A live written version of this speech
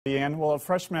Well, a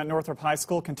freshman at Northrop High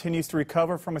School continues to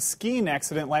recover from a skiing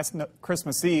accident last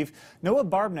Christmas Eve. Noah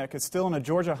Barbnick is still in a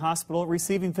Georgia hospital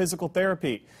receiving physical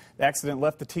therapy. The accident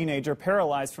left the teenager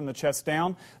paralyzed from the chest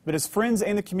down, but his friends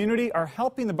and the community are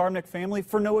helping the Barbnick family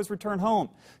for Noah's return home.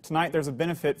 Tonight, there's a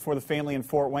benefit for the family in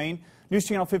Fort Wayne. News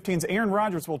Channel 15's Aaron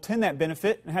Rogers will attend that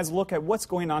benefit and has a look at what's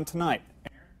going on tonight.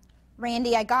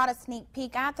 Randy, I got a sneak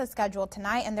peek at the schedule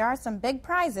tonight, and there are some big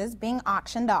prizes being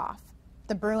auctioned off.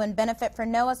 The Bruin benefit for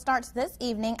Noah starts this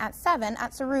evening at 7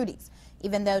 at Cerruti's.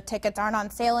 Even though tickets aren't on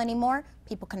sale anymore,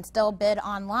 people can still bid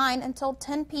online until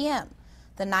 10 p.m.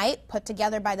 The night, put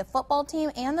together by the football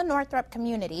team and the Northrop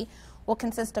community, will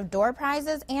consist of door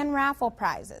prizes and raffle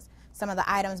prizes. Some of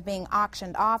the items being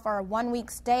auctioned off are a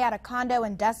one-week stay at a condo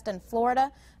in Destin,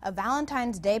 Florida, a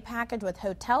Valentine's Day package with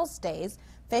hotel stays,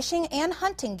 fishing and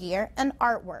hunting gear, and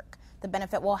artwork. The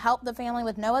benefit will help the family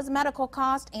with Noah's medical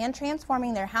cost and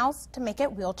transforming their house to make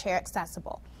it wheelchair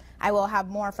accessible. I will have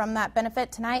more from that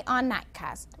benefit tonight on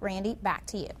Nightcast. Randy, back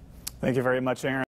to you. Thank you very much, Aaron.